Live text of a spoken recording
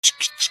I'm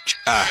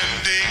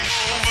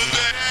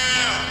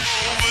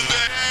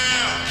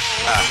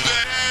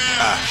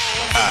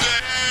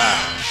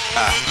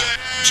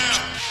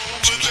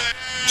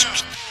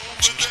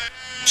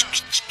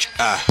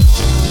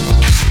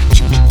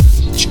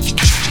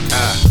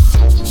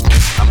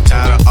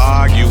tired of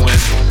arguing,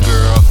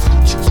 girl.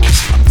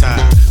 I'm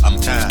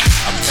tired.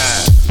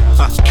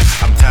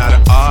 I'm tired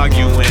of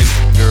arguing,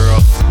 girl.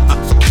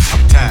 I'm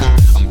tired.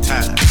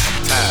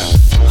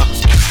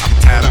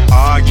 I'm tired of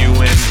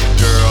arguing,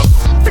 girl.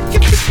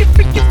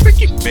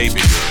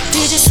 Baby girl.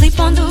 Did you sleep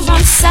on the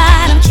wrong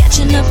side? I'm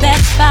catching a bad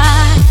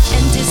vibe,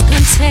 and it's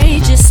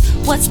contagious.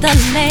 What's the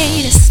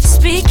latest?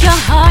 Speak your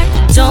heart,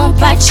 don't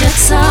bite your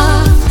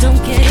tongue. Don't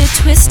get it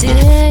twisted,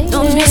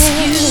 don't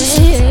misuse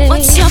it.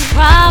 What's your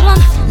problem?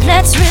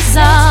 Let's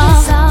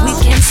resolve. We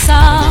can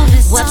solve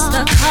it. What's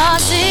the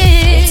cause?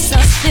 It's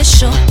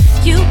official.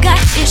 You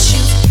got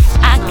issues,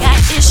 I got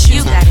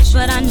issues,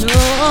 but I know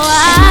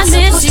I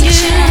miss you.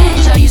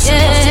 Are you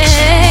supposed to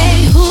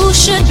change? Who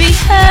should be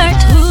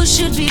hurt? Who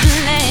should be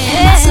blamed?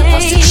 Am I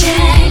supposed to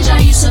change?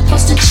 Are you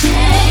supposed to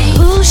change?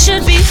 Who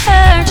should be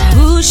hurt?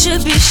 Who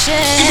should be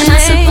shamed? Am I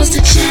supposed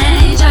to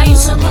change? Are you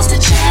supposed to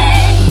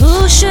change?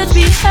 Who should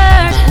be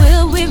hurt?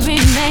 Will we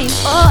remain?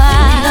 Oh,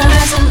 We need a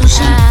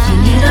resolution. We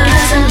need a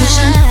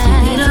resolution. We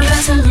need a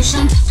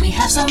resolution. We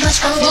have so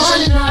much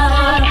confusion.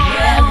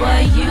 Where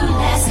were you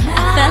last night?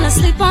 I fell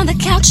asleep on the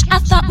couch. I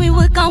thought we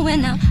were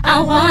going out. I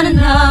wanna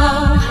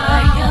know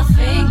where your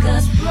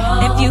fingers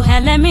broke. if you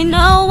had let me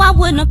know, I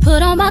wouldn't have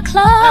put on my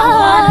clothes. I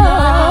wanna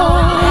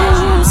know where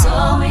you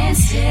so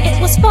instead.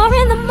 It was 4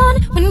 in the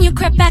morning when you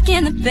crept back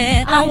in the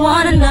bed. I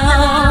wanna know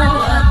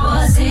what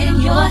was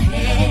in your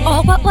head.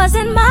 or what was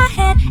in my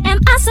head. Am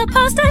I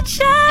supposed to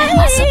change? Am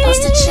I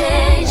supposed to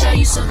change? Are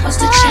you supposed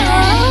to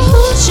change?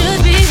 Who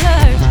should be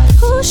hurt?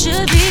 Who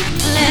should be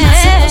blamed? Am I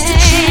supposed to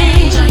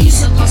change? Are you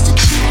supposed to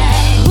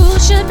change? Who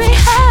should be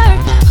hurt?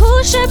 Who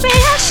should be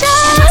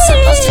ashamed? Am I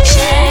supposed to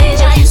change?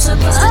 Are you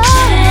supposed to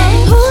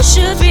change? Who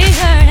should be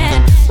hurt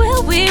and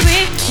will we We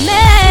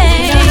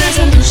remain? need a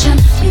resolution.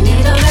 We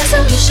need a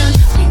resolution.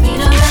 We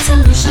need a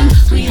resolution.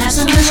 We have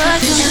so much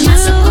confusion. Am I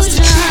supposed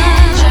to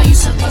change? Are you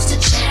supposed to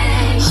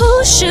change? Who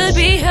should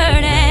be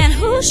hurt and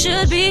who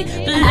should be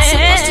blamed? Am I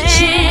supposed to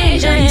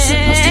change? Are you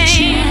supposed to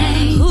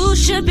change? Who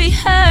should be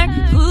hurt?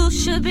 Who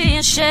should be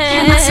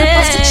ashamed? Am I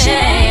supposed to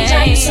change?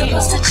 Are you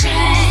supposed to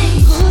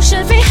change? Who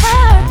should be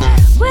hurt?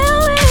 Will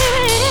we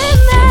remain?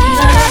 We need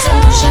a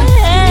resolution.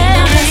 We need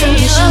a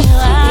resolution.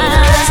 We need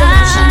a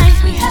resolution.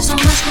 We have so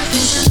much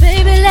confusion.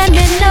 Baby, let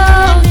me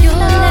know. You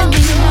let me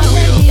know.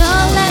 You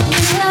let me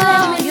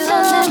know. You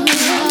let me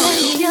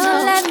know. You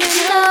let me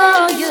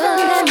know. You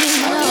let me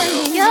know.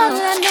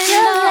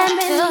 You let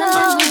me know.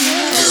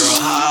 Girl,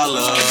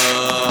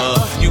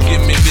 holla. You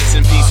give me bits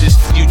and pieces.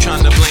 You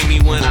tryna blame me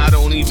when I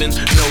don't even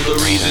know the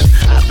reason.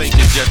 I think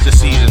it's just the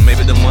season,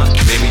 maybe the month,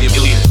 maybe the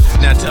year.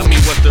 Now tell me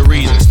what's the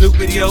reason. Snoop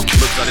video,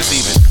 looks like it's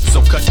even. So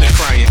cut the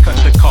crying, cut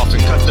the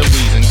coughing, cut the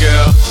wheezing,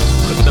 girl.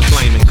 Cut the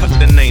blaming, cut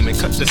the naming,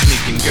 cut the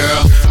sneaking,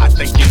 girl. I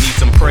think you need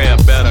some prayer,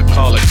 better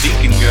call a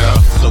deacon, girl.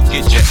 So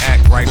get your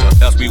act right or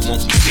else we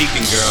won't be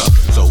speaking, girl.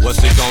 So what's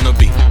it gonna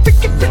be?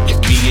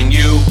 Me and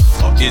you?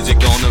 Or is it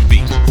gonna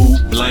be who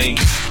blame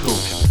who?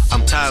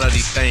 I'm tired of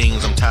these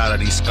things, I'm tired of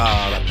these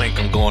scars. I think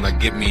I'm gonna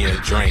get me a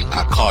drink.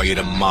 I'll call you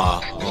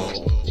tomorrow.